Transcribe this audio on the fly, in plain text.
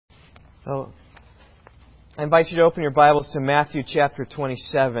So, I invite you to open your Bibles to Matthew chapter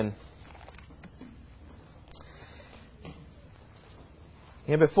 27.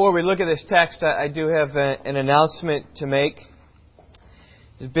 Before we look at this text, I do have an announcement to make.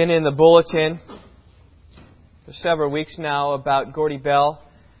 It's been in the bulletin for several weeks now about Gordy Bell.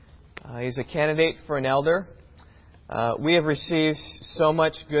 He's a candidate for an elder. We have received so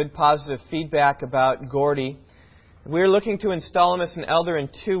much good, positive feedback about Gordy. We're looking to install him as an elder in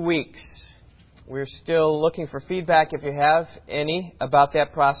 2 weeks. We're still looking for feedback if you have any about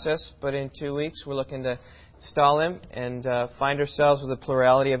that process, but in 2 weeks we're looking to install him and find ourselves with a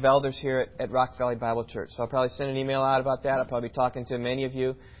plurality of elders here at Rock Valley Bible Church. So I'll probably send an email out about that. I'll probably be talking to many of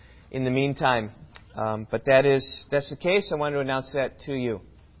you in the meantime. But that's the case. I wanted to announce that to you.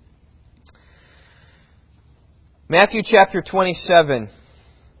 Matthew chapter 27.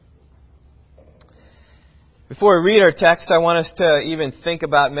 Before we read our text, I want us to even think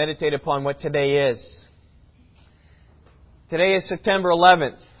about, meditate upon what today is. Today is September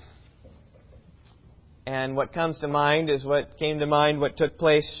 11th. And what comes to mind is what took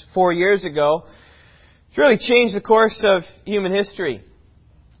place 4 years ago. It's really changed the course of human history in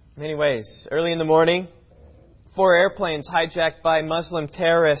many ways. Early in the morning, 4 airplanes hijacked by Muslim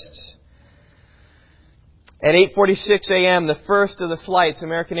terrorists. At 8:46 a.m., the first of the flights,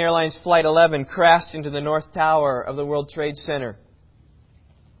 American Airlines Flight 11, crashed into the North Tower of the World Trade Center.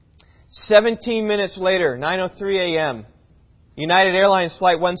 17 minutes later, 9:03 a.m., United Airlines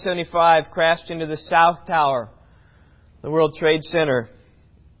Flight 175 crashed into the South Tower of the World Trade Center.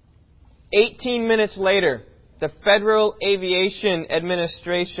 18 minutes later, the Federal Aviation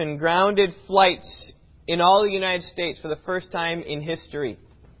Administration grounded flights in all the United States for the first time in history.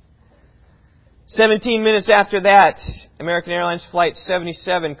 17 minutes after that, American Airlines Flight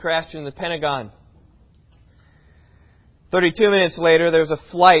 77 crashed in the Pentagon. 32 minutes later, there was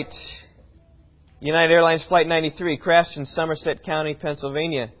a flight, United Airlines Flight 93, crashed in Somerset County,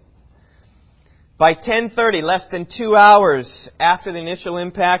 Pennsylvania. By 10:30, less than 2 hours after the initial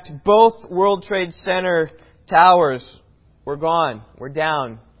impact, both World Trade Center towers were gone, were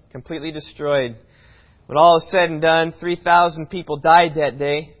down, completely destroyed. When all is said and done, 3,000 people died that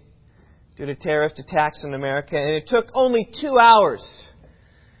day due to terrorist attacks in America. And it took only 2 hours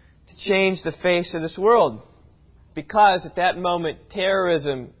to change the face of this world. Because at that moment,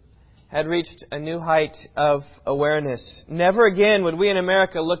 terrorism had reached a new height of awareness. Never again would we in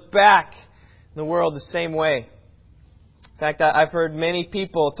America look back in the world the same way. In fact, I've heard many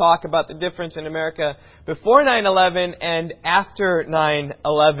people talk about the difference in America before 9/11 and after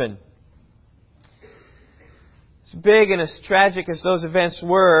 9/11. As big and as tragic as those events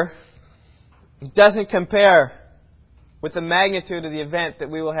were, it doesn't compare with the magnitude of the event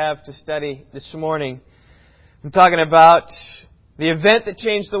that we will have to study this morning. I'm talking about the event that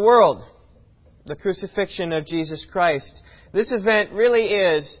changed the world, the crucifixion of Jesus Christ. This event really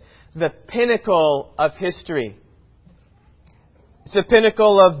is the pinnacle of history. It's the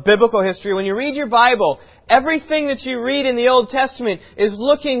pinnacle of biblical history. When you read your Bible, everything that you read in the Old Testament is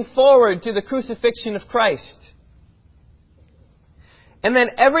looking forward to the crucifixion of Christ. And then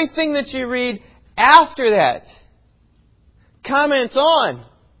everything that you read after that comments on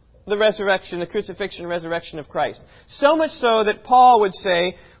the resurrection, the crucifixion, resurrection of Christ. So much so that Paul would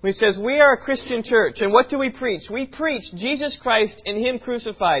say, when he says, we are a Christian church, and what do we preach? We preach Jesus Christ and Him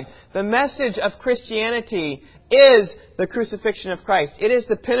crucified. The message of Christianity is the crucifixion of Christ. It is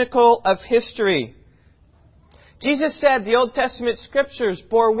the pinnacle of history. Jesus said the Old Testament Scriptures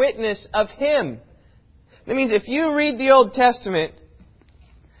bore witness of Him. That means if you read the Old Testament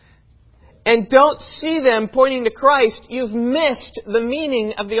and don't see them pointing to Christ, you've missed the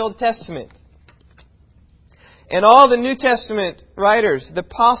meaning of the Old Testament. And all the New Testament writers, the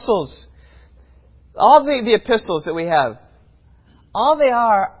apostles, all the epistles that we have, all they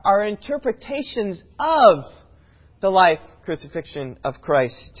are interpretations of the life, crucifixion of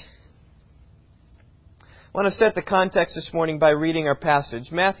Christ. I want to set the context this morning by reading our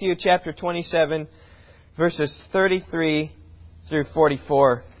passage. Matthew chapter 27, verses 33 through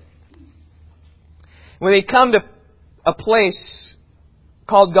 44. When they come to a place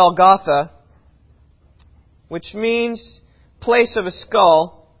called Golgotha, which means place of a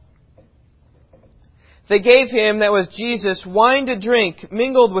skull, they gave Him, that was Jesus, wine to drink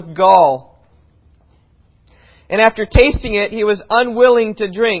mingled with gall. And after tasting it, He was unwilling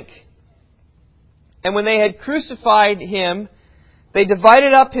to drink. And when they had crucified Him, they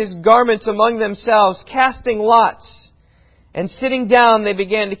divided up His garments among themselves, casting lots. And sitting down, they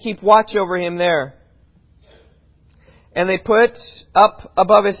began to keep watch over Him there. And they put up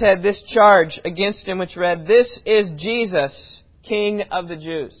above His head this charge against Him, which read, "This is Jesus, King of the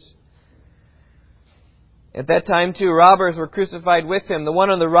Jews." At that time, two robbers were crucified with him, the one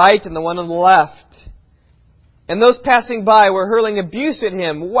on the right and the one on the left. And those passing by were hurling abuse at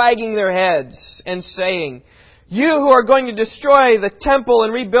him, wagging their heads and saying, "You who are going to destroy the temple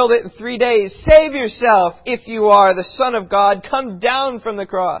and rebuild it in 3 days, save yourself. If you are the Son of God, come down from the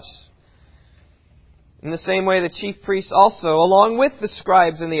cross." In the same way, the chief priests also, along with the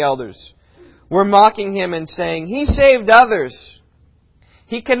scribes and the elders, were mocking him and saying, "He saved others.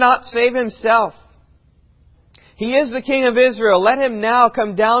 He cannot save himself. He is the King of Israel. Let him now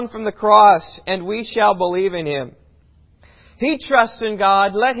come down from the cross, and we shall believe in him. He trusts in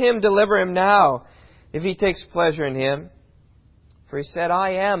God. Let him deliver him now, if he takes pleasure in him. For he said,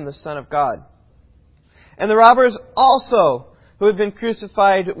 'I am the Son of God.'" And the robbers also, who had been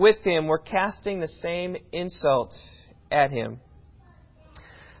crucified with him, were casting the same insult at him.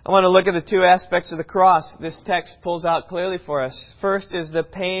 I want to look at the two aspects of the cross this text pulls out clearly for us. First is the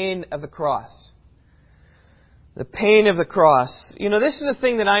pain of the cross. The pain of the cross. You know, this is the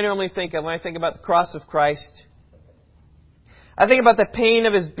thing that I normally think of when I think about the cross of Christ. I think about the pain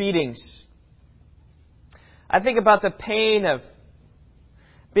of His beatings. I think about the pain of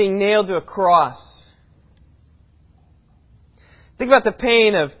being nailed to a cross. Think about the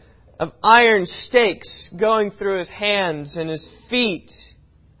pain of iron stakes going through His hands and His feet.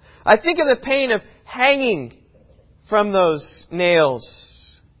 I think of the pain of hanging from those nails.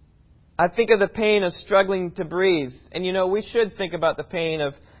 I think of the pain of struggling to breathe. And you know, we should think about the pain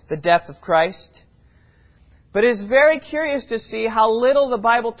of the death of Christ. But it's very curious to see how little the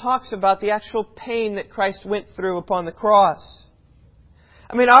Bible talks about the actual pain that Christ went through upon the cross.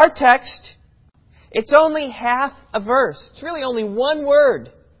 I mean, our text, it's only half a verse. It's really only one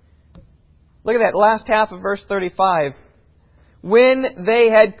word. Look at that last half of verse 35. When they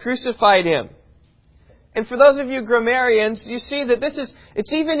had crucified Him. And for those of you grammarians, you see that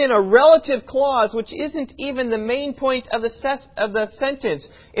it's even in a relative clause, which isn't even the main point of the sentence.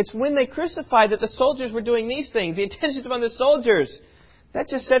 It's when they crucified that the soldiers were doing these things. The attention upon the soldiers. That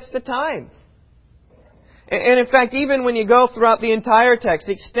just sets the time. And in fact, even when you go throughout the entire text,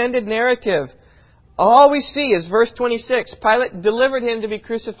 the extended narrative, all we see is verse 26. Pilate delivered Him to be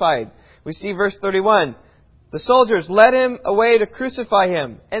crucified. We see verse 31. The soldiers led Him away to crucify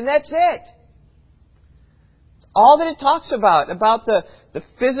Him. And that's it. All that it talks about the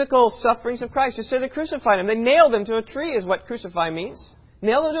physical sufferings of Christ. Just say they crucified Him. They nailed Him to a tree is what crucify means.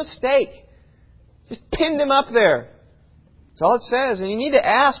 Nailed Him to a stake. Just pinned Him up there. That's all it says. And you need to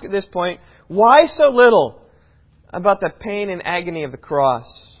ask at this point, why so little about the pain and agony of the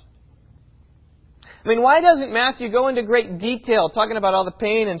cross? I mean, why doesn't Matthew go into great detail talking about all the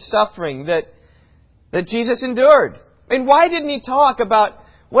pain and suffering that Jesus endured? I mean, why didn't He talk about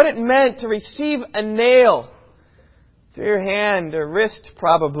what it meant to receive a nail through your hand or wrist,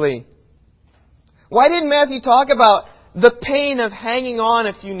 probably? Why didn't Matthew talk about the pain of hanging on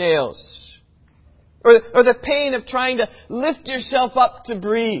a few nails? Or the pain of trying to lift yourself up to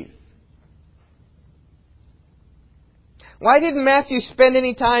breathe? Why didn't Matthew spend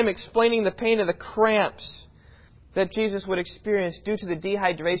any time explaining the pain of the cramps that Jesus would experience due to the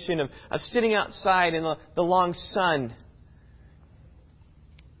dehydration of sitting outside in the long sun?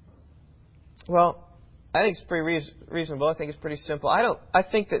 Well, I think it's pretty reasonable. I think it's pretty simple. I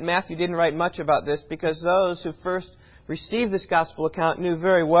think that Matthew didn't write much about this because those who first received this gospel account knew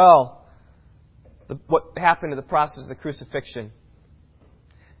very well what happened to the process of the crucifixion.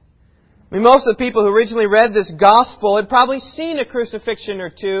 I mean, most of the people who originally read this gospel had probably seen a crucifixion or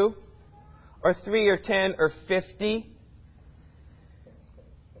two, or 3 or 10 or 50.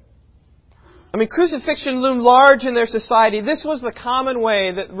 I mean, crucifixion loomed large in their society. This was the common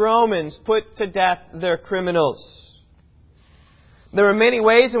way that Romans put to death their criminals. There were many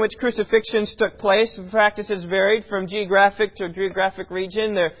ways in which crucifixions took place. Practices varied from geographic to geographic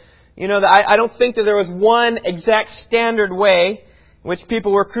region. I don't think that there was one exact standard way in which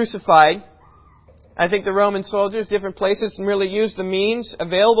people were crucified. I think the Roman soldiers, different places, merely used the means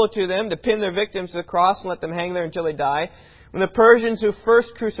available to them to pin their victims to the cross and let them hang there until they die. When the Persians who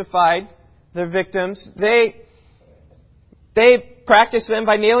first crucified their victims, they practiced them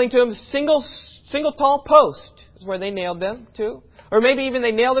by nailing to them a single tall post is where they nailed them to. Or maybe even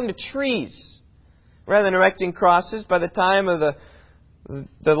they nailed them to trees rather than erecting crosses. By the time of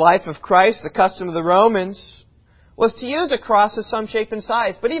the life of Christ, the custom of the Romans was to use a cross of some shape and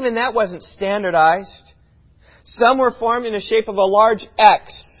size. But even that wasn't standardized. Some were formed in the shape of a large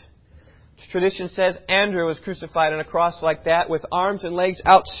X. Tradition says Andrew was crucified on a cross like that with arms and legs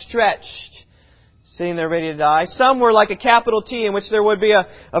outstretched, sitting there ready to die. Some were like a capital T in which there would be a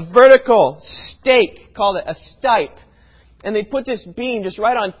vertical stake, called a stipe, And they put this beam just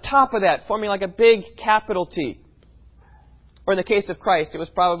right on top of that, forming like a big capital T. Or in the case of Christ, it was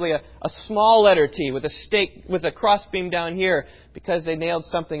probably a small letter T with a stake, with a crossbeam down here, because they nailed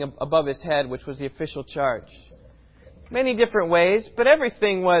something above his head, which was the official charge. Many different ways, but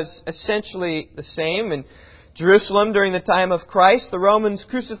everything was essentially the same. In Jerusalem, during the time of Christ, the Romans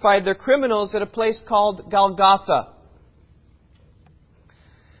crucified their criminals at a place called Golgotha.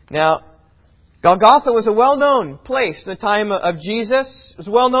 Now, Golgotha was a well-known place in the time of Jesus. It was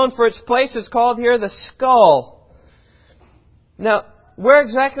well known for its place. It's called here the Skull. Now, where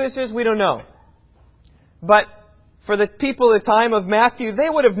exactly this is, we don't know. But for the people at the time of Matthew, they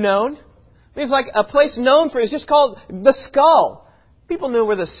would have known. It was like a place known for, it's just called the Skull. People knew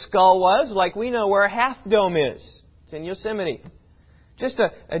where the Skull was, like we know where Half Dome is. It's in Yosemite. Just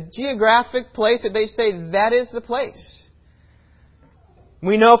a geographic place that they say that is the place.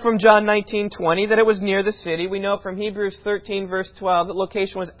 We know from John 19:20 that it was near the city. We know from Hebrews 13 verse 12 that the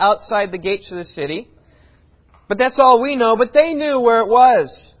location was outside the gates of the city. But that's all we know, but they knew where it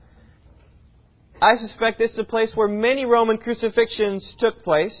was. I suspect this is a place where many Roman crucifixions took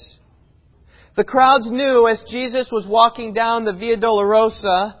place. The crowds knew as Jesus was walking down the Via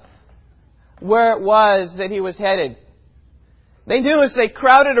Dolorosa where it was that he was headed. They knew as they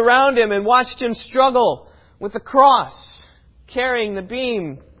crowded around him and watched him struggle with the cross, carrying the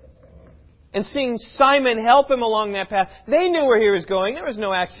beam, and seeing Simon help him along that path. They knew where he was going. There was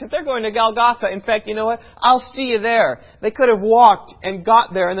no accident. They're going to Golgotha. In fact, you know what? I'll see you there. They could have walked and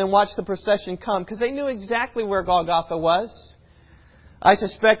got there and then watched the procession come, because they knew exactly where Golgotha was. I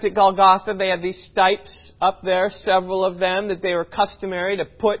suspect at Golgotha they had these stipes up there, several of them, that they were customary to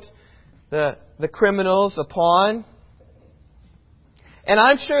put the criminals upon. And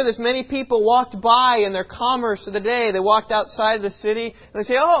I'm sure that many people walked by in their commerce of the day. They walked outside the city and they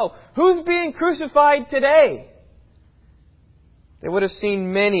say, "Oh, who's being crucified today?" They would have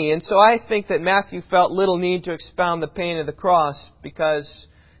seen many. And so I think that Matthew felt little need to expound the pain of the cross, because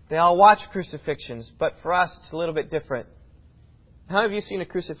they all watch crucifixions. But for us, it's a little bit different. How have you seen a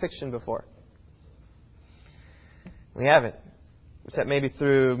crucifixion before? We haven't. Except maybe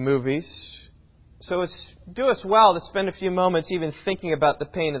through movies. So it's do us well to spend a few moments even thinking about the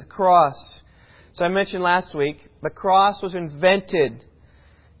pain of the cross. So I mentioned last week, the cross was invented,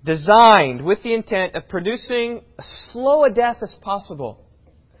 designed with the intent of producing as slow a death as possible,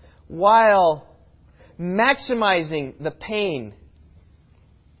 while maximizing the pain.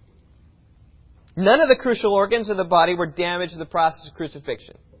 None of the crucial organs of the body were damaged in the process of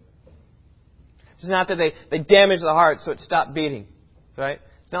crucifixion. It's not that they damaged the heart so it stopped beating, right?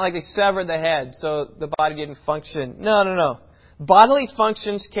 It's not like they severed the head so the body didn't function. No. Bodily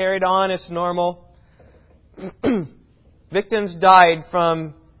functions carried on as normal. Victims died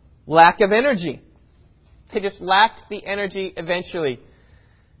from lack of energy. They just lacked the energy eventually.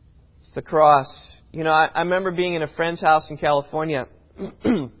 It's the cross. You know, I remember being in a friend's house in California.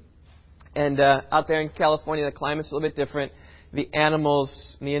 And out there in California, the climate's a little bit different. The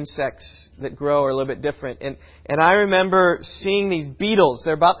animals and the insects that grow are a little bit different. And I remember seeing these beetles.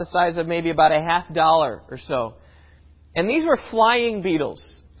 They're about the size of maybe about $50 or so. And these were flying beetles.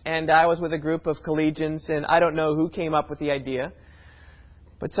 And I was with a group of collegians, and I don't know who came up with the idea.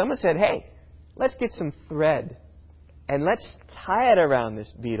 But someone said, "Hey, let's get some thread and let's tie it around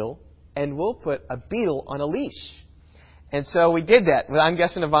this beetle, and we'll put a beetle on a leash." And so we did that. I'm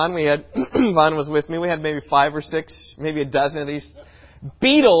guessing Yvonne was with me. We had maybe 5 or 6, maybe a dozen of these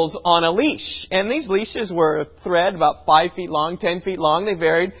beetles on a leash. And these leashes were thread about 5 feet long, 10 feet long. They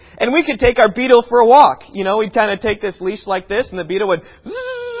varied. And we could take our beetle for a walk. You know, we'd kind of take this leash like this, and the beetle would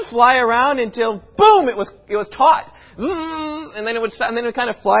fly around until, boom, it was taut. And then it would kind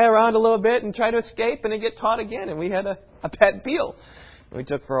of fly around a little bit and try to escape, and then get taut again. And we had a pet beetle we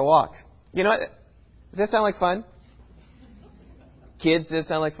took for a walk. You know, does that sound like fun? Kids, does it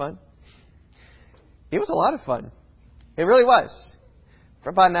sound like fun? It was a lot of fun. It really was.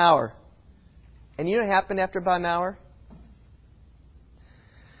 For about an hour. And you know what happened after about an hour?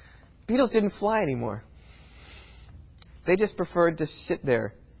 Beetles didn't fly anymore. They just preferred to sit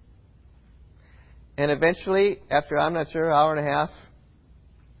there. And eventually, after, I'm not sure, an hour and a half,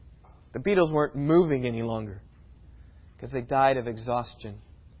 the beetles weren't moving any longer, because they died of exhaustion.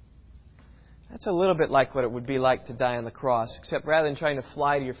 That's a little bit like what it would be like to die on the cross, except rather than trying to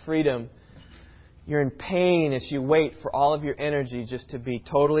fly to your freedom, you're in pain as you wait for all of your energy just to be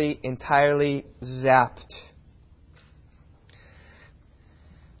totally, entirely zapped.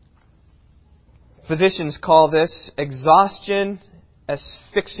 Physicians call this exhaustion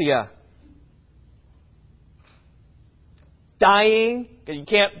asphyxia. Dying because you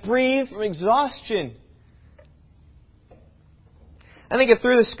can't breathe from exhaustion. I think if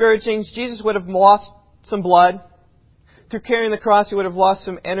through the scourgings, Jesus would have lost some blood. Through carrying the cross, He would have lost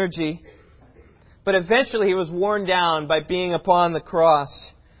some energy. But eventually He was worn down by being upon the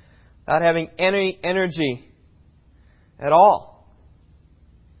cross, without having any energy at all.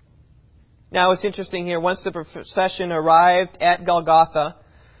 Now it's interesting here, once the procession arrived at Golgotha,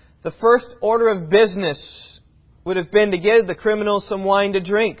 the first order of business would have been to give the criminals some wine to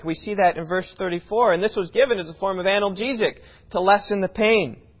drink. We see that in verse 34. And this was given as a form of analgesic to lessen the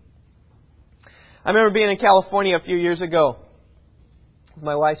pain. I remember being in California a few years ago. With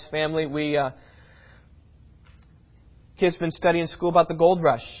my wife's family, kids been studying in school about the gold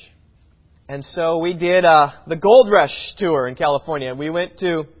rush. And so we did the gold rush tour in California. We went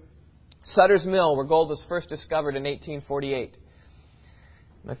to Sutter's Mill, where gold was first discovered in 1848.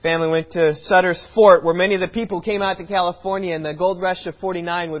 My family went to Sutter's Fort, where many of the people came out to California, and the gold rush of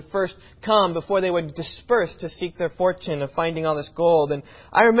 49 would first come before they would disperse to seek their fortune of finding all this gold. And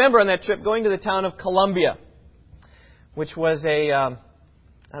I remember on that trip going to the town of Columbia, which was a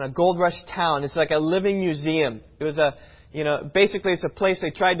gold rush town. It's like a living museum. It was basically it's a place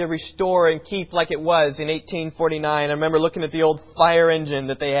they tried to restore and keep like it was in 1849. I remember looking at the old fire engine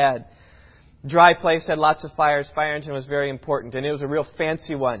that they had. Dry place, had lots of fires. Fire engine was very important, and it was a real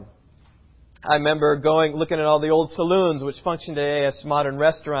fancy one. I remember looking at all the old saloons, which function today as modern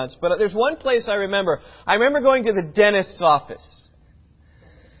restaurants. But there's one place I remember. I remember going to the dentist's office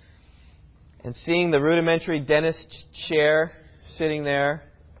and seeing the rudimentary dentist chair sitting there,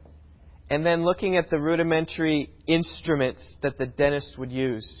 and then looking at the rudimentary instruments that the dentist would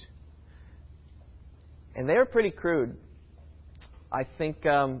use. And they were pretty crude. I think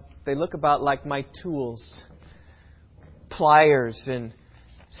they look about like my tools. Pliers and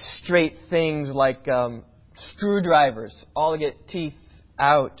straight things like screwdrivers, all to get teeth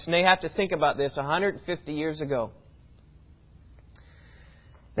out. And they have to think about this 150 years ago.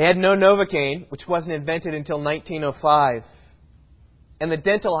 They had no Novocaine, which wasn't invented until 1905. And the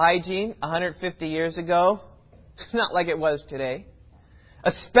dental hygiene 150 years ago, it's not like it was today.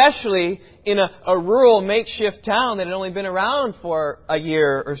 Especially in a rural makeshift town that had only been around for a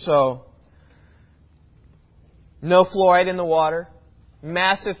year or so. No fluoride in the water.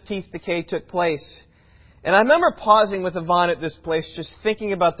 Massive teeth decay took place. And I remember pausing with Yvonne at this place, just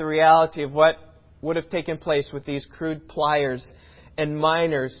thinking about the reality of what would have taken place with these crude pliers and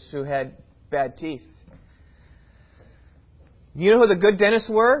miners who had bad teeth. You know who the good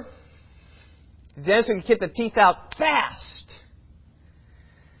dentists were? The dentists who could get the teeth out fast.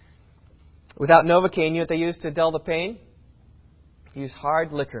 Without Novocaine, you know what they used to dull the pain? They used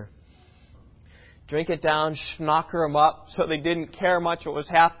hard liquor. Drink it down, schnocker them up, so they didn't care much what was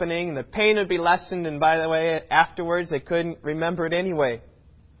happening, and the pain would be lessened, and by the way, afterwards they couldn't remember it anyway.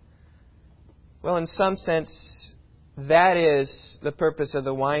 Well, in some sense, that is the purpose of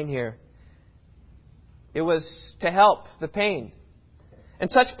the wine here. It was to help the pain. And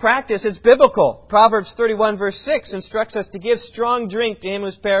such practice is biblical. Proverbs 31 verse 6 instructs us to give strong drink to him who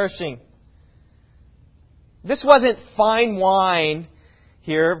is perishing. This wasn't fine wine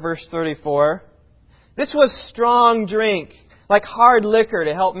here, verse 34. This was strong drink, like hard liquor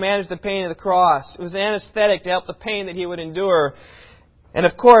to help manage the pain of the cross. It was an anesthetic to help the pain that he would endure. And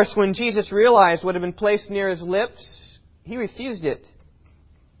of course, when Jesus realized what had been placed near his lips, he refused it.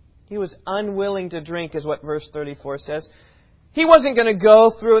 He was unwilling to drink, is what verse 34 says. He wasn't going to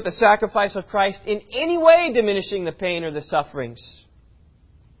go through with the sacrifice of Christ in any way diminishing the pain or the sufferings.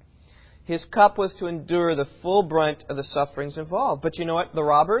 His cup was to endure the full brunt of the sufferings involved. But you know what? The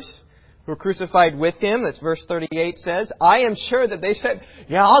robbers who were crucified with him, that's verse 38 says, I am sure that they said,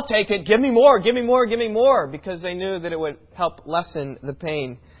 yeah, I'll take it. Give me more, give me more, give me more. Because they knew that it would help lessen the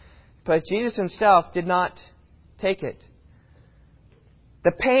pain. But Jesus himself did not take it.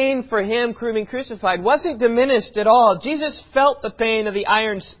 The pain for him being crucified wasn't diminished at all. Jesus felt the pain of the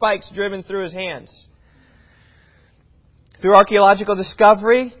iron spikes driven through his hands. Through archaeological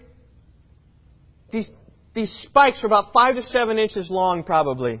discovery, these spikes were about 5 to 7 inches long,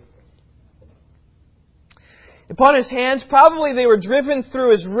 probably. Upon his hands, probably they were driven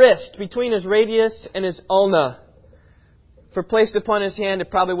through his wrist, between his radius and his ulna. If placed upon his hand,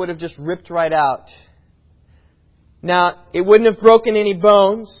 it probably would have just ripped right out. Now, it wouldn't have broken any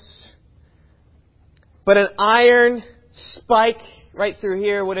bones, but an iron spike right through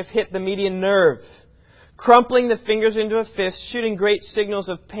here would have hit the median nerve, crumpling the fingers into a fist, shooting great signals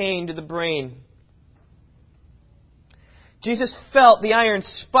of pain to the brain. Jesus felt the iron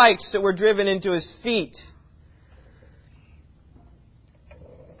spikes that were driven into his feet.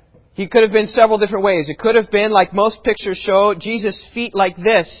 He could have been several different ways. It could have been, like most pictures show, Jesus' feet like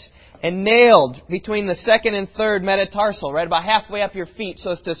this, and nailed between the second and third metatarsal, right about halfway up your feet,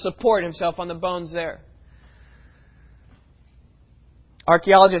 so as to support himself on the bones there.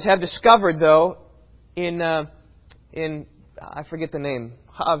 Archaeologists have discovered, though, in I forget the name,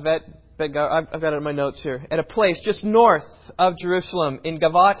 I've got it in my notes here, at a place just north of Jerusalem, in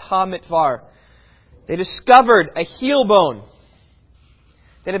Gavat HaMitvar, they discovered a heel bone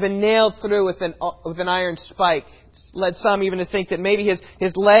that had been nailed through with an iron spike. It's led some even to think that maybe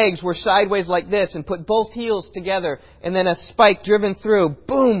his legs were sideways like this and put both heels together, and then a spike driven through,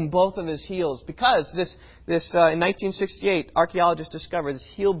 boom, both of his heels. Because this in 1968, archaeologists discovered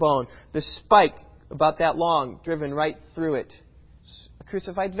this heel bone, this spike about that long, driven right through it. A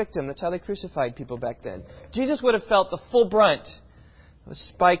crucified victim. That's how they crucified people back then. Jesus would have felt the full brunt of a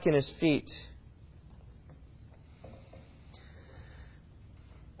spike in his feet.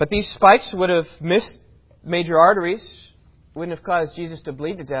 But these spikes would have missed major arteries, wouldn't have caused Jesus to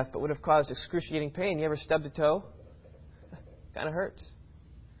bleed to death, but would have caused excruciating pain. You ever stubbed a toe? Kind of hurts.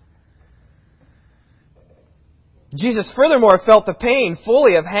 Jesus furthermore felt the pain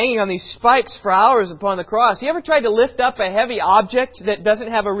fully of hanging on these spikes for hours upon the cross. You ever tried to lift up a heavy object that doesn't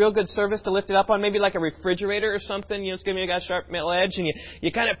have a real good surface to lift it up on? Maybe like a refrigerator or something. It's got a sharp metal edge, and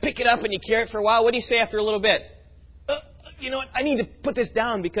you kind of pick it up and you carry it for a while. What do you say after a little bit? You know what? I need to put this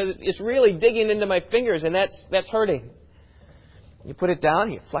down because it's really digging into my fingers, and that's hurting. You put it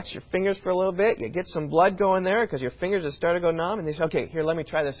down, you flex your fingers for a little bit, you get some blood going there because your fingers have started to go numb, and they say, okay, here, let me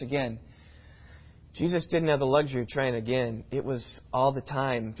try this again. Jesus didn't have the luxury of trying again. It was all the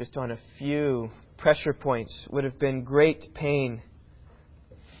time, just on a few pressure points, would have been great pain.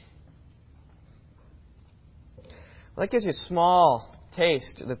 Well, that gives you a small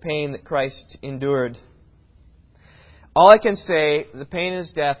taste of the pain that Christ endured. All I can say, the pain of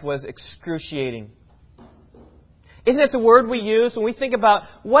his death was excruciating. Isn't that the word we use when we think about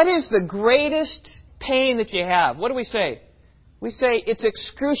what is the greatest pain that you have? What do we say? We say it's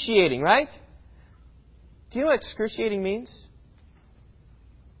excruciating, right? Do you know what excruciating means?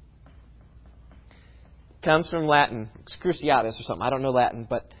 It comes from Latin, excruciatus or something. I don't know Latin,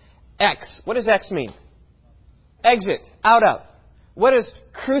 but X. What does X mean? Exit, out of. What does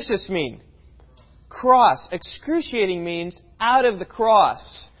crucis mean? Cross. Excruciating means out of the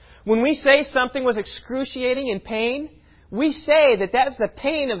cross. When we say something was excruciating in pain, we say that that's the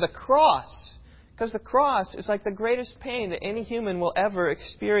pain of the cross. Because the cross is like the greatest pain that any human will ever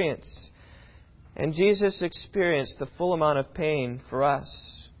experience. And Jesus experienced the full amount of pain for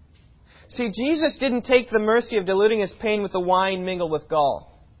us. See, Jesus didn't take the mercy of diluting his pain with the wine mingled with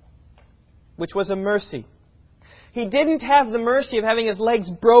gall, which was a mercy. He didn't have the mercy of having his legs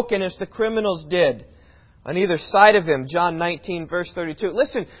broken as the criminals did on either side of him. John 19, verse 32.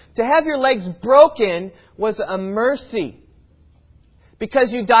 Listen, to have your legs broken was a mercy.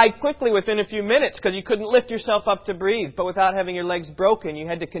 Because you died quickly within a few minutes because you couldn't lift yourself up to breathe. But without having your legs broken, you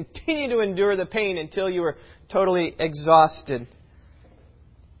had to continue to endure the pain until you were totally exhausted.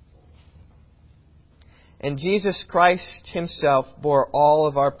 And Jesus Christ himself bore all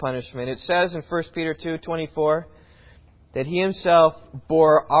of our punishment. It says in 1 Peter 2:24 that he himself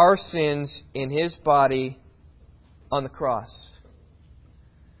bore our sins in his body on the cross.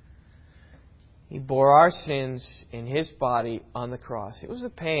 He bore our sins in his body on the cross. It was the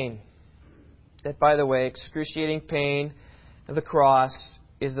pain that, by the way, excruciating pain of the cross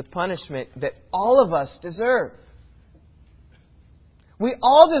is the punishment that all of us deserve. We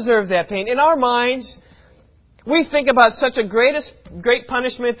all deserve that pain. In our minds, we think about such a great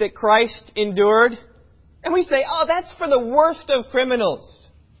punishment that Christ endured, and we say, oh, that's for the worst of criminals.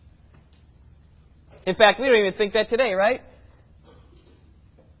 In fact, we don't even think that today, right?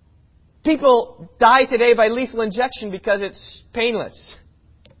 People die today by lethal injection because it's painless.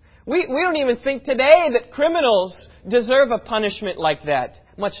 We don't even think today that criminals deserve a punishment like that,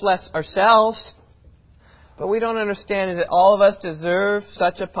 much less ourselves. But we don't understand is that all of us deserve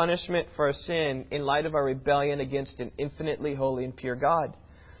such a punishment for our sin in light of our rebellion against an infinitely holy and pure God.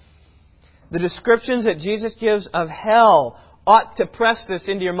 The descriptions that Jesus gives of hell ought to press this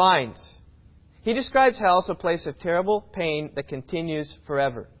into your minds. He describes hell as a place of terrible pain that continues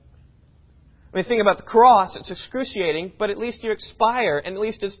forever. When you think about the cross, it's excruciating, but at least you expire, and at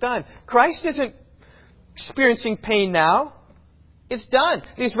least it's done. Christ isn't experiencing pain now. It's done.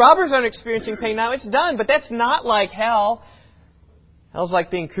 These robbers aren't experiencing pain now. It's done. But that's not like hell. Hell's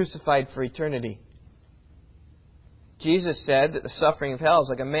like being crucified for eternity. Jesus said that the suffering of hell is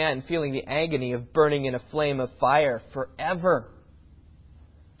like a man feeling the agony of burning in a flame of fire forever.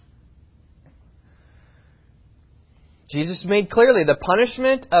 Jesus made clearly the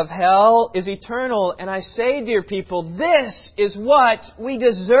punishment of hell is eternal. And I say, dear people, this is what we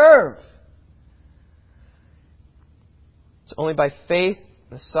deserve. It's only by faith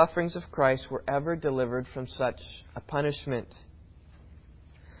the sufferings of Christ were ever delivered from such a punishment.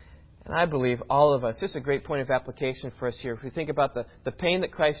 And I believe all of us, this is a great point of application for us here. If we think about the pain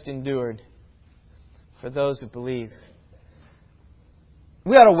that Christ endured for those who believe,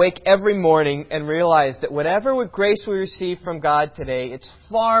 we ought to wake every morning and realize that whatever grace we receive from God today, it's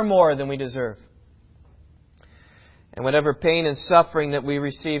far more than we deserve. And whatever pain and suffering that we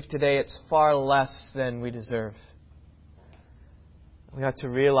receive today, it's far less than we deserve. We ought to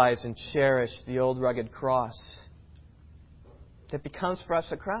realize and cherish the old rugged cross that becomes for us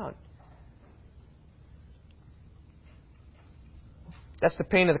a crown. That's the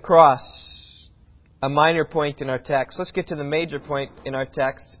pain of the cross. A minor point in our text. Let's get to the major point in our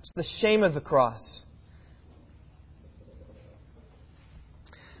text. It's the shame of the cross.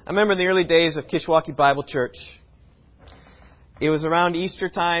 I remember in the early days of Kishwaukee Bible Church. It was around Easter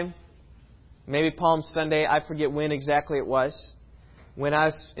time, maybe Palm Sunday, I forget when exactly it was, when I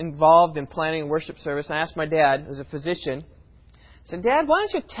was involved in planning a worship service. I asked my dad, who's a physician, I said, Dad, why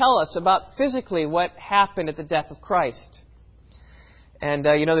don't you tell us about physically what happened at the death of Christ? And,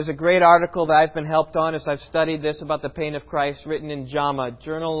 there's a great article that I've been helped on as I've studied this about the pain of Christ, written in JAMA,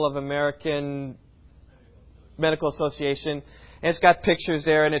 Journal of American Medical Association. And it's got pictures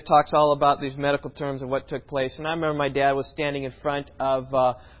there, and it talks all about these medical terms and what took place. And I remember my dad was standing in front of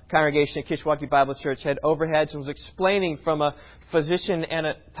a congregation at Kishwaukee Bible Church, had overheads, and was explaining from a physician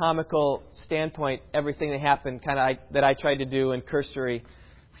anatomical standpoint everything that happened, that I tried to do in cursory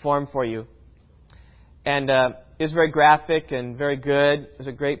form for you. And it was very graphic and very good. It was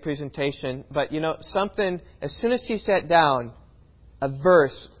a great presentation. But, something, as soon as he sat down, a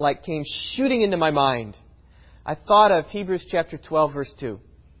verse came shooting into my mind. I thought of Hebrews chapter 12, verse 2,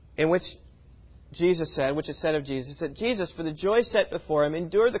 in which Jesus said, which it said of Jesus, that Jesus, for the joy set before Him,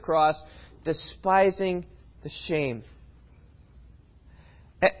 endured the cross, despising the shame.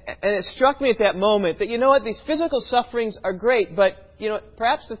 And it struck me at that moment that, these physical sufferings are great, but,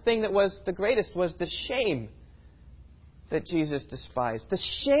 perhaps the thing that was the greatest was the shame that Jesus despised. The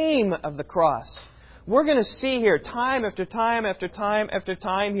shame of the cross. We're going to see here time after time after time after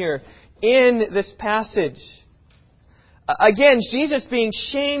time here in this passage. Again, Jesus being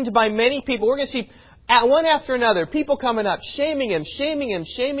shamed by many people. We're going to see one after another, people coming up, shaming Him, shaming Him,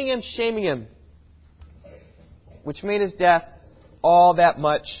 shaming Him, shaming Him. Which made His death all that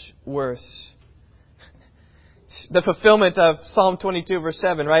much worse. The fulfillment of Psalm 22, verse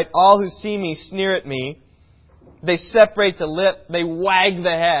 7, right? All who see me sneer at me. They separate the lip. They wag the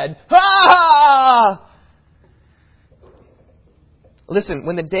head. Ha! Listen,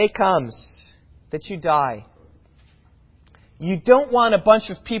 when the day comes that you die, you don't want a bunch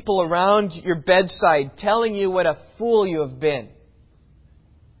of people around your bedside telling you what a fool you have been.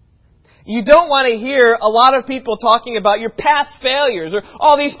 You don't want to hear a lot of people talking about your past failures or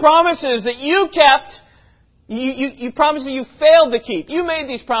all these promises that you kept. You promised that you failed to keep. You made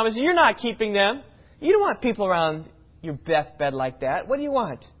these promises. You're not keeping them. You don't want people around your deathbed like that. What do you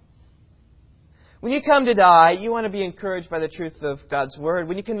want? When you come to die, you want to be encouraged by the truth of God's Word.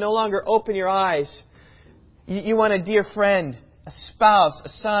 When you can no longer open your eyes, you want a dear friend, a spouse, a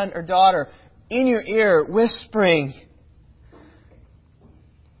son or daughter in your ear whispering,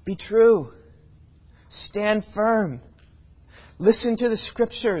 be true. Stand firm. Listen to the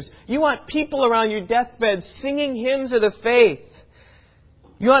Scriptures. You want people around your deathbed singing hymns of the faith.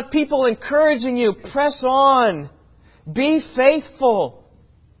 You want people encouraging you. Press on. Be faithful.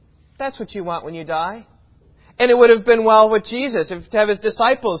 That's what you want when you die. And it would have been well with Jesus to have His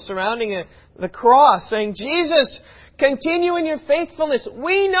disciples surrounding the cross saying, Jesus, continue in your faithfulness.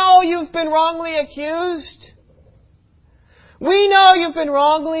 We know you've been wrongly accused. We know you've been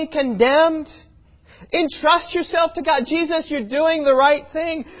wrongly condemned. Entrust yourself to God. Jesus, you're doing the right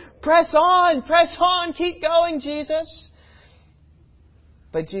thing. Press on. Press on. Keep going, Jesus.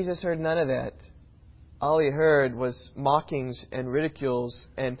 But Jesus heard none of that. All He heard was mockings and ridicules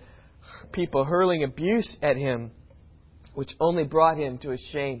and people hurling abuse at Him, which only brought Him to His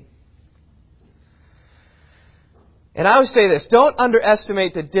shame. And I would say this, don't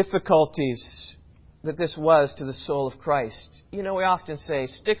underestimate the difficulties that this was to the soul of Christ. We often say,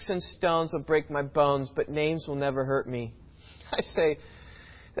 sticks and stones will break my bones, but names will never hurt me. I say,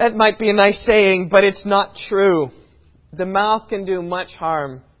 that might be a nice saying, but it's not true. The mouth can do much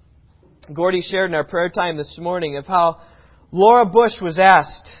harm. Gordy shared in our prayer time this morning of how Laura Bush was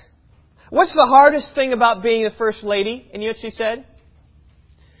asked, what's the hardest thing about being the First Lady? And you know what she said?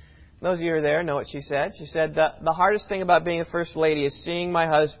 Those of you who are there know what she said. She said, the hardest thing about being a first lady is seeing my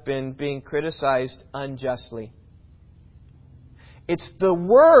husband being criticized unjustly. It's the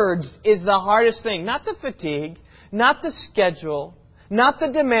words is the hardest thing. Not the fatigue, not the schedule, not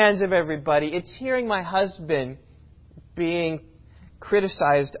the demands of everybody. It's hearing my husband being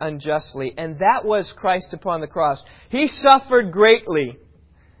criticized unjustly. And that was Christ upon the cross. He suffered greatly,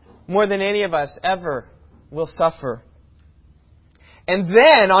 more than any of us ever will suffer. And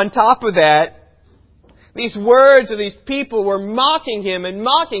then, on top of that, these words of these people were mocking Him and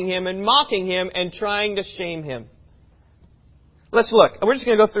mocking Him and mocking Him and trying to shame Him. Let's look. We're just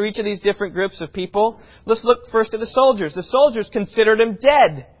going to go through each of these different groups of people. Let's look first at the soldiers. The soldiers considered Him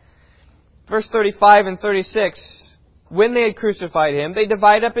dead. Verse 35 and 36. When they had crucified Him, they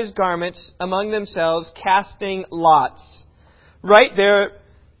divided up His garments among themselves, casting lots. Right there,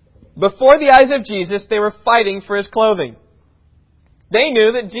 before the eyes of Jesus, they were fighting for His clothing. They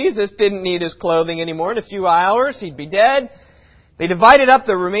knew that Jesus didn't need His clothing anymore. In a few hours, He'd be dead. They divided up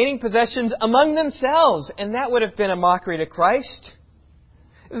the remaining possessions among themselves, and that would have been a mockery to Christ.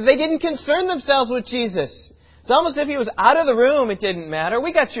 They didn't concern themselves with Jesus. It's almost as if He was out of the room. It didn't matter.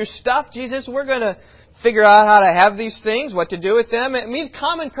 We got your stuff, Jesus. We're going to figure out how to have these things, what to do with them. I mean,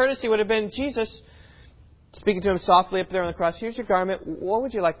 common courtesy would have been, Jesus, speaking to Him softly up there on the cross, here's your garment. What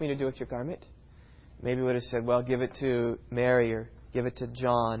would you like me to do with your garment? Maybe He would have said, well, give it to Mary or give it to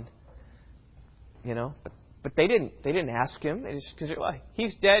John. You know, but they didn't. They didn't ask Him. They just, because well,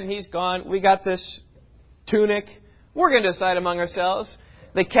 He's dead and He's gone. We got this tunic. We're going to decide among ourselves.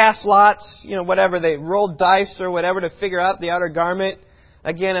 They cast lots, whatever. They rolled dice or whatever to figure out the outer garment.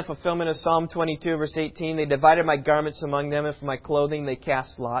 Again, a fulfillment of Psalm 22, verse 18. They divided my garments among them, and for my clothing they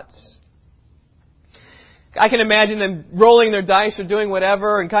cast lots. I can imagine them rolling their dice or doing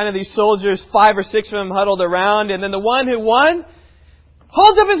whatever, and kind of these soldiers, 5 or 6 of them huddled around, and then the one who won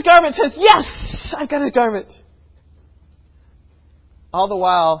holds up his garment and says, yes, I've got his garment. All the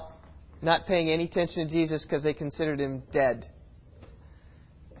while, not paying any attention to Jesus because they considered Him dead.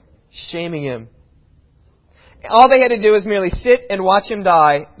 Shaming Him. All they had to do was merely sit and watch Him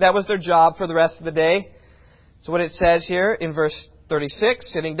die. That was their job for the rest of the day. So what it says here in verse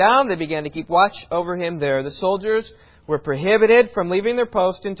 36, sitting down, they began to keep watch over Him there. The soldiers were prohibited from leaving their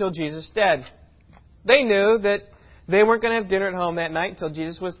post until Jesus dead. They knew that they weren't going to have dinner at home that night until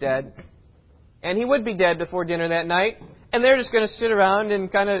Jesus was dead. And He would be dead before dinner that night. And they're just going to sit around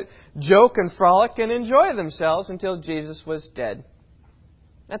and kind of joke and frolic and enjoy themselves until Jesus was dead.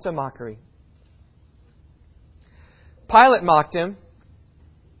 That's a mockery. Pilate mocked Him,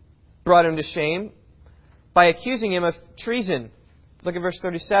 brought Him to shame, by accusing Him of treason. Look at verse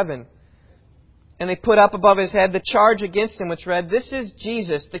 37. And they put up above His head the charge against Him, which read, this is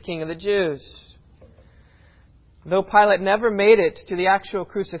Jesus, the King of the Jews. Though Pilate never made it to the actual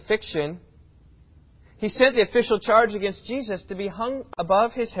crucifixion, he sent the official charge against Jesus to be hung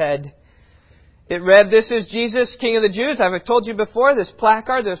above His head. It read, this is Jesus, King of the Jews. I've told you before, this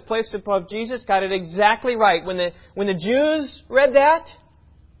placard that was placed above Jesus got it exactly right. When the Jews read that,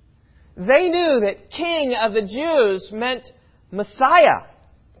 they knew that King of the Jews meant Messiah.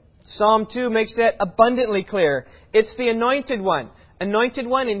 Psalm 2 makes that abundantly clear. It's the Anointed One. Anointed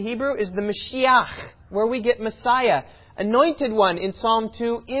One in Hebrew is the Mashiach, where we get Messiah. Anointed One in Psalm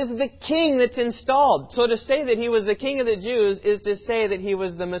 2 is the King that's installed. So to say that He was the King of the Jews is to say that He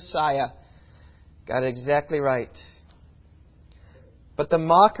was the Messiah. Got it exactly right. But the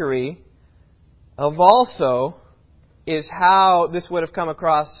mockery of also is how this would have come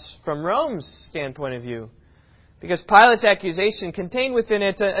across from Rome's standpoint of view. Because Pilate's accusation contained within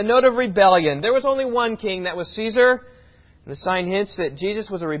it a note of rebellion. There was only one king, that was Caesar. And the sign hints that Jesus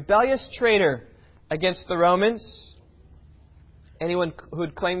was a rebellious traitor against the Romans. Anyone who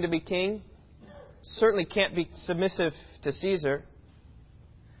would claim to be king certainly can't be submissive to Caesar.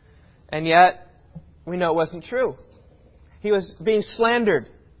 And yet, we know it wasn't true. He was being slandered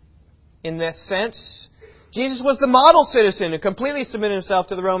in this sense. Jesus was the model citizen who completely submitted himself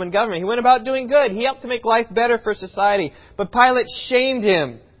to the Roman government. He went about doing good. He helped to make life better for society. But Pilate shamed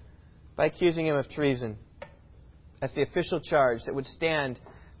Him by accusing Him of treason. That's the official charge that would stand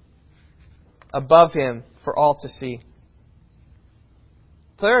above Him for all to see.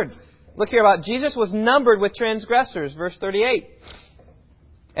 Third, look here about Jesus was numbered with transgressors. Verse 38.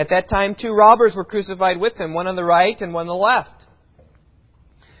 At that time, 2 robbers were crucified with Him, one on the right and one on the left.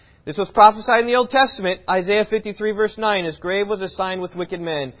 This was prophesied in the Old Testament, Isaiah 53 verse 9. His grave was assigned with wicked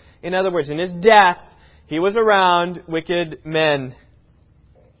men. In other words, in His death, He was around wicked men.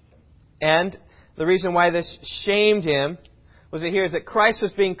 And the reason why this shamed Him was that here is that Christ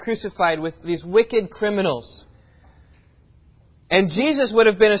was being crucified with these wicked criminals. And Jesus would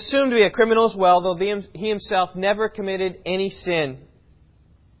have been assumed to be a criminal as well, though He Himself never committed any sin.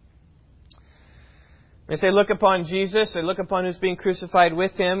 They say, look upon Jesus, and look upon who's being crucified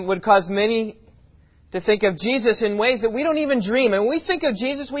with Him, would cause many to think of Jesus in ways that we don't even dream. And when we think of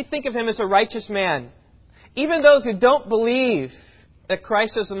Jesus, we think of Him as a righteous man. Even those who don't believe that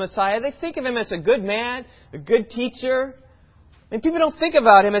Christ is the Messiah, they think of Him as a good man, a good teacher. And people don't think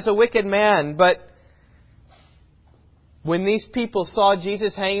about Him as a wicked man. But when these people saw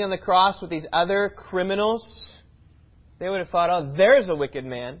Jesus hanging on the cross with these other criminals, they would have thought, oh, there's a wicked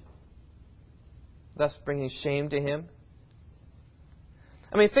man, thus bringing shame to Him.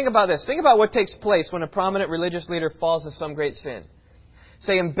 I mean, think about this. Think about what takes place when a prominent religious leader falls into some great sin.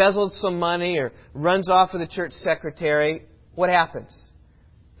 Say, embezzles some money or runs off with a church secretary. What happens?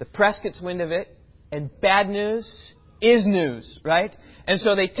 The press gets wind of it, and bad news is news, right? And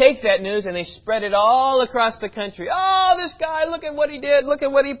so they take that news and they spread it all across the country. Oh, this guy, look at what he did. Look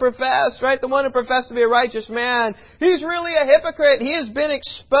at what he professed, right? The one who professed to be a righteous man. He's really a hypocrite. He has been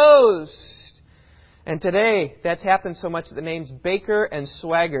exposed. And today, that's happened so much that the names Baker and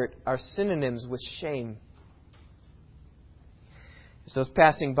Swaggart are synonyms with shame. As those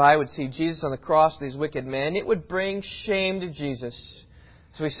passing by would see Jesus on the cross with these wicked men, it would bring shame to Jesus.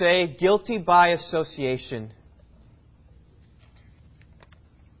 So we say, guilty by association.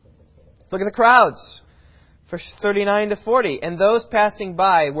 Look at the crowds. Verse 39 to 40. And those passing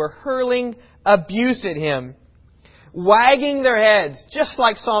by were hurling abuse at Him, wagging their heads, just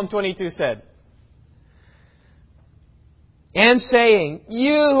like Psalm 22 said. And saying,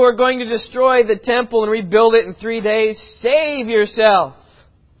 you who are going to destroy the temple and rebuild it in 3 days, save yourself.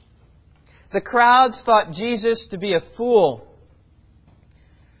 The crowds thought Jesus to be a fool.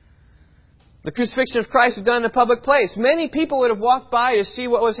 The crucifixion of Christ was done in a public place. Many people would have walked by to see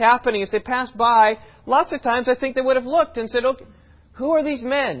what was happening. As they passed by, lots of times I think they would have looked and said, okay, who are these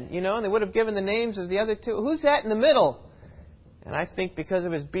men? You know, and they would have given the names of the other two. Who's that in the middle? And I think because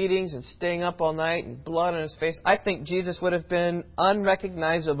of His beatings and staying up all night and blood on His face, I think Jesus would have been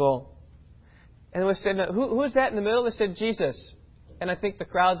unrecognizable. And we said, who is that in the middle? They said, Jesus. And I think the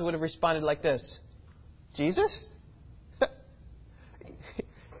crowds would have responded like this. Jesus?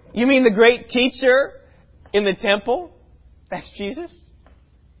 You mean the great teacher in the temple? That's Jesus?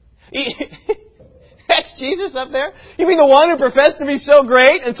 That's Jesus up there? You mean the one who professed to be so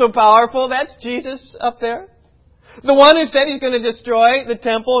great and so powerful? That's Jesus up there? The one who said He's going to destroy the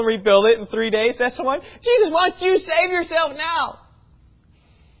temple and rebuild it in 3 days? That's the one? Jesus, why don't you save yourself now?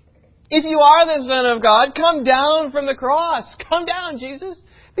 If you are the Son of God, come down from the cross. Come down, Jesus.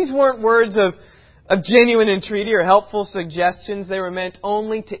 These weren't words of genuine entreaty or helpful suggestions. They were meant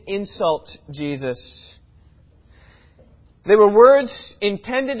only to insult Jesus. They were words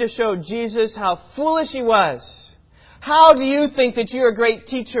intended to show Jesus how foolish He was. How do you think that you're a great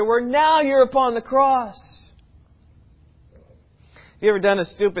teacher where now you're upon the cross? Have you ever done a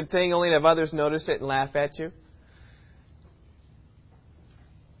stupid thing only to have others notice it and laugh at you?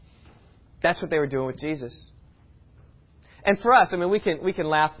 That's what they were doing with Jesus. And for us, I mean, we can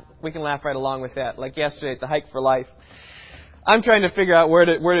laugh right along with that. Like yesterday at the Hike for Life, I'm trying to figure out where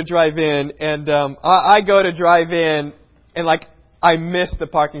to drive in, and I go to drive in, and like I miss the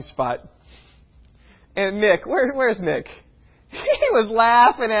parking spot. And Nick, where's Nick? He was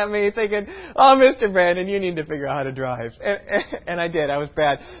laughing at me, thinking, "Oh, Mr. Brandon, you need to figure out how to drive." And I did. I was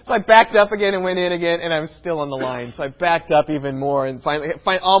bad. So I backed up again and went in again, and I was still on the line. So I backed up even more, and finally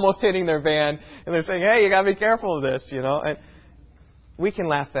almost hitting their van. And they're saying, "Hey, you got to be careful of this," you know. And we can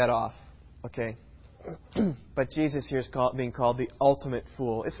laugh that off, okay? But Jesus here is being called the ultimate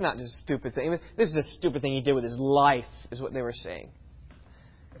fool. It's not just a stupid thing. This is a stupid thing He did with His life, is what they were saying.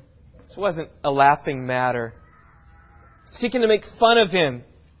 This wasn't a laughing matter. Seeking to make fun of Him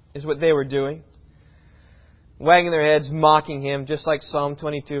is what they were doing. Wagging their heads, mocking Him, just like Psalm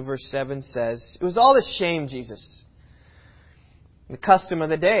 22 verse 7 says. It was all to shame Jesus. The custom of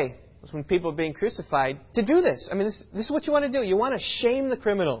the day was when people were being crucified to do this. I mean, this is what you want to do. You want to shame the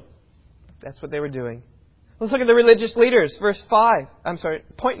criminal. That's what they were doing. Let's look at the religious leaders.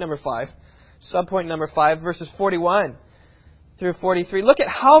 Point number 5. Subpoint number 5, verses 41 through 43. Look at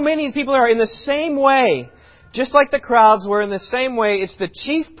how many people are in the same way. Just like the crowds were in the same way, it's the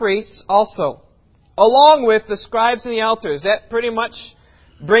chief priests also, along with the scribes and the elders. That pretty much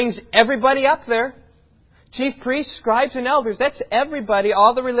brings everybody up there. Chief priests, scribes, and elders. That's everybody,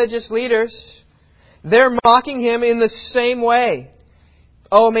 all the religious leaders. They're mocking Him in the same way.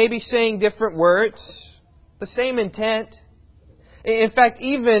 Oh, maybe saying different words. The same intent. In fact,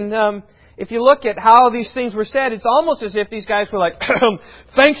 even if you look at how these things were said, it's almost as if these guys were like,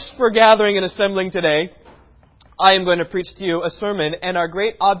 "Thanks for gathering and assembling today. I am going to preach to you a sermon, and our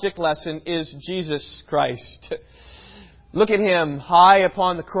great object lesson is Jesus Christ. Look at Him high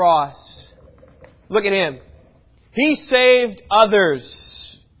upon the cross. Look at Him. He saved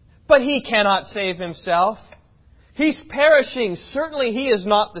others, but He cannot save Himself. He's perishing. Certainly He is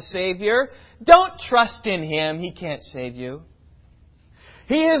not the Savior. Don't trust in Him. He can't save you.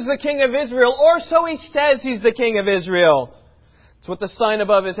 He is the King of Israel, or so He says He's the King of Israel. That's what the sign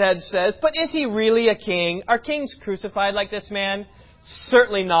above His head says. But is He really a king? Are kings crucified like this man?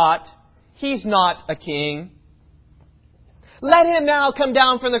 Certainly not. He's not a king. Let Him now come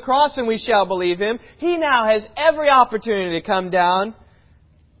down from the cross and we shall believe Him. He now has every opportunity to come down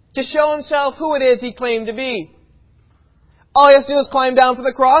to show Himself who it is He claimed to be. All He has to do is climb down from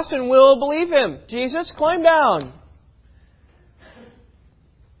the cross and we'll believe Him. Jesus, climb down.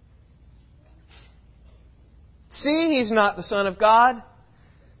 See, He's not the Son of God.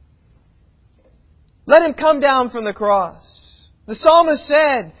 Let Him come down from the cross. The psalmist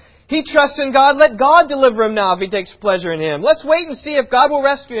said, he trusts in God. Let God deliver him now if He takes pleasure in him. Let's wait and see if God will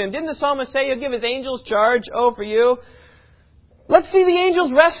rescue him. Didn't the psalmist say He'll give His angels charge over you? Let's see the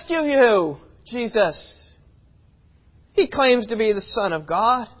angels rescue you, Jesus. He claims to be the Son of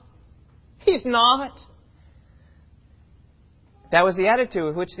God. He's not. That was the attitude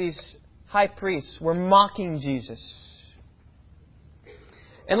with which these high priests were mocking Jesus.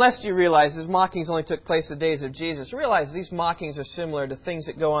 And lest you realize these mockings only took place the days of Jesus, realize these mockings are similar to things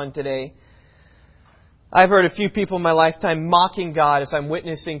that go on today. I've heard a few people in my lifetime mocking God as I'm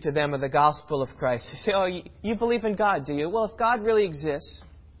witnessing to them of the gospel of Christ. They say, oh, you believe in God, do you? Well, if God really exists,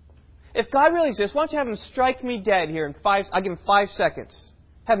 why don't you have Him strike me dead here in 5... I'll give Him 5 seconds.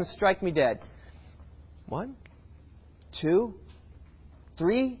 Have Him strike me dead. 1, 2,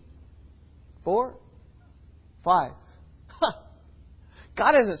 3, 4, 5.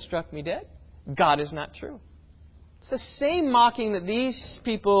 God hasn't struck me dead. God is not true. It's the same mocking that these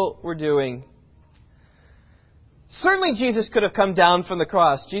people were doing. Certainly Jesus could have come down from the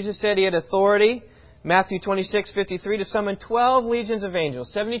cross. Jesus said He had authority, Matthew 26:53, to summon 12 legions of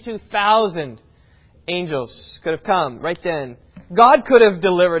angels. 72,000 angels could have come right then. God could have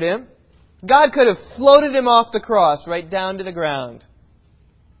delivered Him. God could have floated Him off the cross right down to the ground.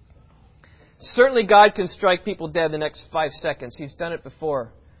 Certainly God can strike people dead the next 5 seconds. He's done it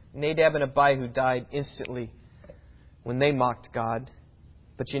before. Nadab and Abihu died instantly when they mocked God.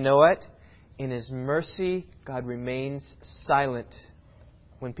 But you know what? In His mercy, God remains silent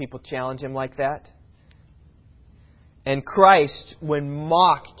when people challenge Him like that. And Christ, when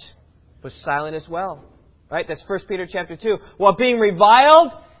mocked, was silent as well. Right? That's 1 Peter chapter 2. While being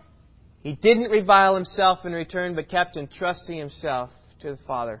reviled, He didn't revile Himself in return, but kept entrusting Himself to the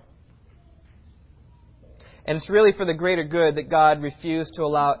Father. And it's really for the greater good that God refused to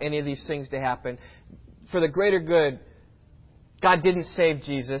allow any of these things to happen. For the greater good, God didn't save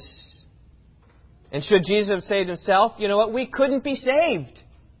Jesus. And should Jesus have saved Himself, you know what? We couldn't be saved.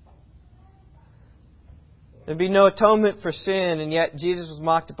 There'd be no atonement for sin, and yet Jesus was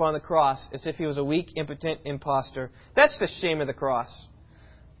mocked upon the cross as if He was a weak, impotent imposter. That's the shame of the cross.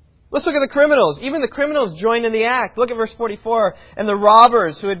 Let's look at the criminals. Even the criminals joined in the act. Look at verse 44. And the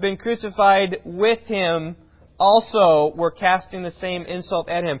robbers who had been crucified with Him also were casting the same insult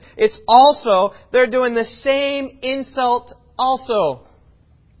at Him. It's also, they're doing the same insult also.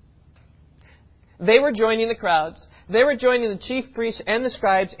 They were joining the crowds. They were joining the chief priests and the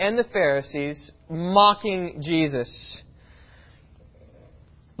scribes and the Pharisees, mocking Jesus.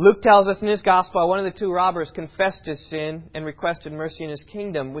 Luke tells us in his Gospel, one of the 2 robbers confessed his sin and requested mercy in his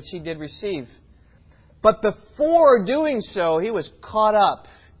kingdom, which he did receive. But before doing so, he was caught up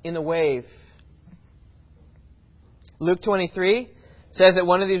in the wave. Luke 23 says that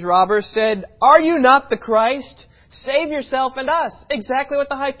one of these robbers said, "Are you not the Christ? Save yourself and us." Exactly what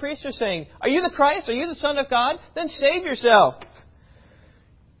the high priests are saying. Are you the Christ? Are you the Son of God? Then save yourself.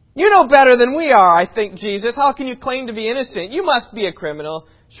 You know better than we are, I think, Jesus. How can you claim to be innocent? You must be a criminal.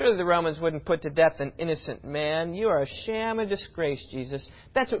 Surely the Romans wouldn't put to death an innocent man. You are a sham and disgrace, Jesus.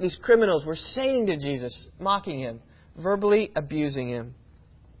 That's what these criminals were saying to Jesus, mocking Him, verbally abusing Him.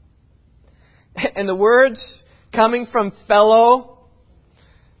 And the words coming from fellow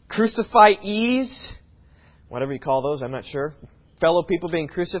crucifiees, whatever you call those, I'm not sure, fellow people being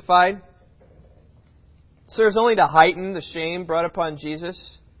crucified, serves only to heighten the shame brought upon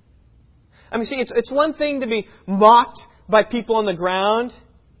Jesus. I mean, see, it's one thing to be mocked by people on the ground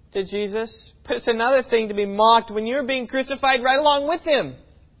to Jesus, but it's another thing to be mocked when you're being crucified right along with Him.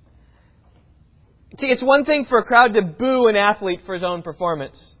 See, it's one thing for a crowd to boo an athlete for his own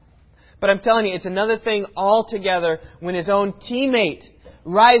performance. But I'm telling you, it's another thing altogether when his own teammate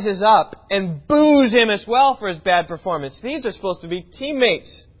rises up and boos him as well for his bad performance. These are supposed to be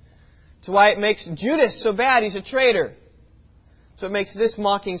teammates. That's why it makes Judas so bad. He's a traitor. So it makes this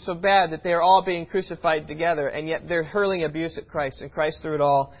mocking so bad that they are all being crucified together, and yet they're hurling abuse at Christ. And Christ, through it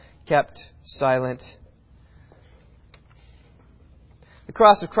all, kept silent. The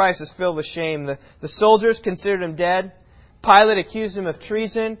cross of Christ is filled with shame. The soldiers considered Him dead. Pilate accused Him of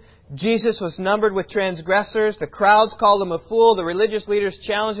treason. Jesus was numbered with transgressors. The crowds called Him a fool. The religious leaders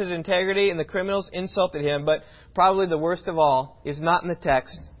challenged His integrity, and the criminals insulted Him. But probably the worst of all is not in the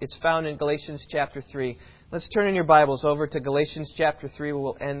text. It's found in Galatians chapter 3. Let's turn in your Bibles over to Galatians chapter 3, where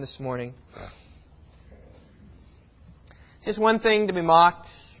we'll end this morning. It's one thing to be mocked,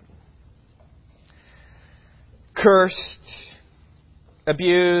 cursed,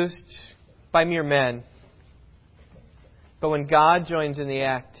 abused by mere men. But when God joins in the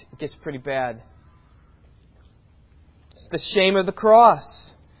act, it gets pretty bad. It's the shame of the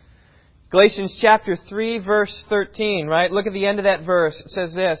cross. Galatians chapter 3, verse 13, right? Look at the end of that verse. It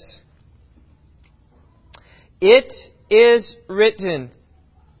says this. It is written,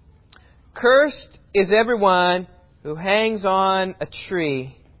 cursed is everyone who hangs on a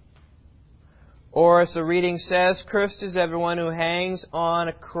tree. Or as the reading says, cursed is everyone who hangs on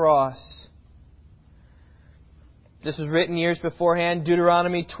a cross. This was written years beforehand.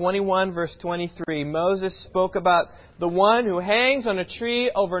 Deuteronomy 21, verse 23. Moses spoke about the one who hangs on a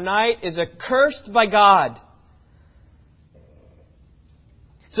tree overnight is accursed by God.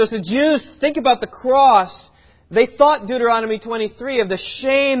 So as the Jews think about the cross, they thought Deuteronomy 23 of the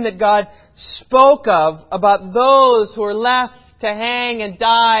shame that God spoke of about those who are left to hang and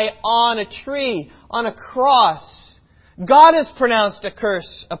die on a tree, on a cross. God has pronounced a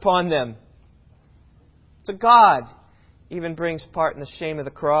curse upon them. So God even brings part in the shame of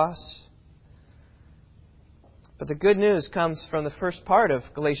the cross. But the good news comes from the first part of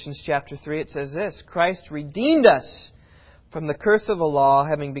Galatians chapter 3. It says this, Christ redeemed us from the curse of the law,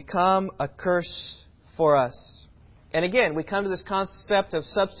 having become a curse for us. And again, we come to this concept of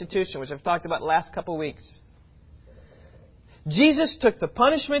substitution, which I've talked about the last couple of weeks. Jesus took the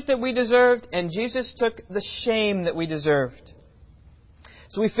punishment that we deserved, and Jesus took the shame that we deserved.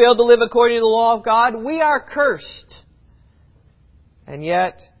 So we failed to live according to the law of God. We are cursed. And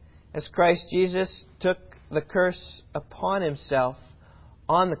yet, as Christ Jesus took the curse upon Himself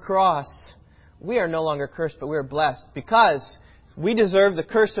on the cross, we are no longer cursed, but we are blessed. Because we deserve the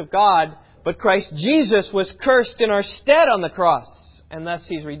curse of God, but Christ Jesus was cursed in our stead on the cross. And thus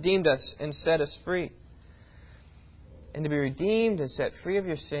He's redeemed us and set us free. And to be redeemed and set free of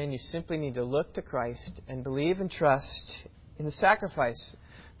your sin, you simply need to look to Christ and believe and trust in the sacrifice.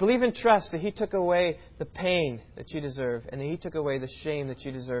 Believe and trust that He took away the pain that you deserve and that He took away the shame that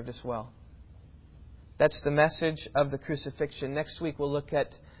you deserved as well. That's the message of the crucifixion. Next week we'll look at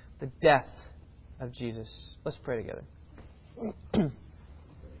the death of Jesus. Let's pray together.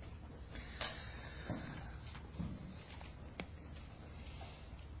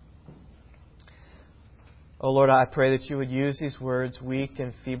 Oh Lord, I pray that You would use these words, weak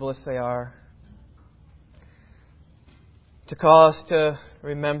and feeble as they are, to call us to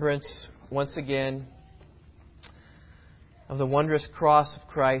remembrance once again of the wondrous cross of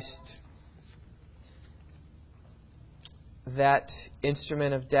Christ, that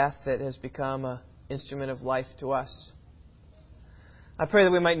instrument of death that has become an instrument of life to us. I pray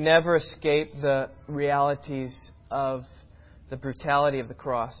that we might never escape the realities of the brutality of the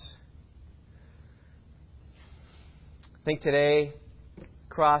cross. I think today,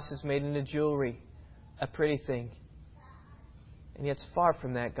 cross is made into jewelry, a pretty thing. And yet it's far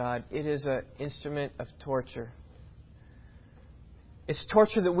from that, God. It is an instrument of torture. It's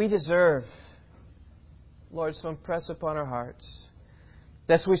torture that we deserve. Lord, so impress upon our hearts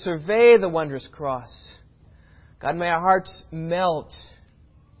that as we survey the wondrous cross, God, may our hearts melt.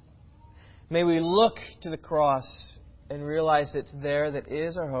 May we look to the cross and realize it's there that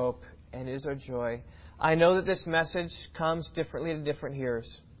is our hope and is our joy. I know that this message comes differently to different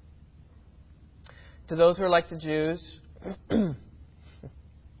hearers. To those who are like the Jews, the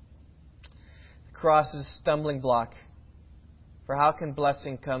cross is a stumbling block. For how can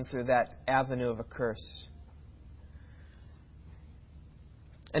blessing come through that avenue of a curse?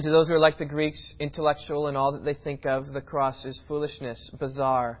 And to those who are like the Greeks, intellectual in all that they think of, the cross is foolishness,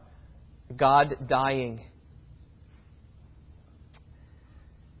 bizarre, God dying.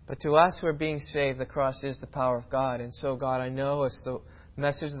 But to us who are being saved, the cross is the power of God. And so, God, I know as the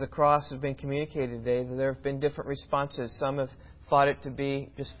message of the cross has been communicated today, that there have been different responses. Some have thought it to be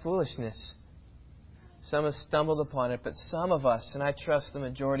just foolishness. Some have stumbled upon it. But some of us, and I trust the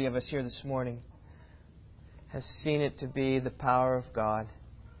majority of us here this morning, has seen it to be the power of God,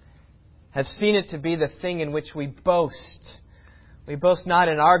 have seen it to be the thing in which we boast. We boast not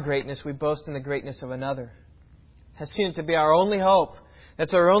in our greatness, we boast in the greatness of another. Has seen it to be our only hope.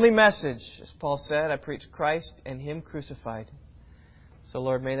 That's our only message. As Paul said, I preach Christ and Him crucified. So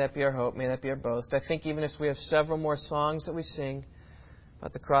Lord, may that be our hope, may that be our boast. I think even as we have several more songs that we sing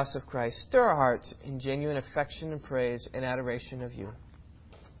about the cross of Christ, stir our hearts in genuine affection and praise and adoration of You.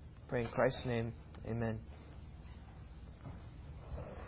 Pray in Christ's name. Amen.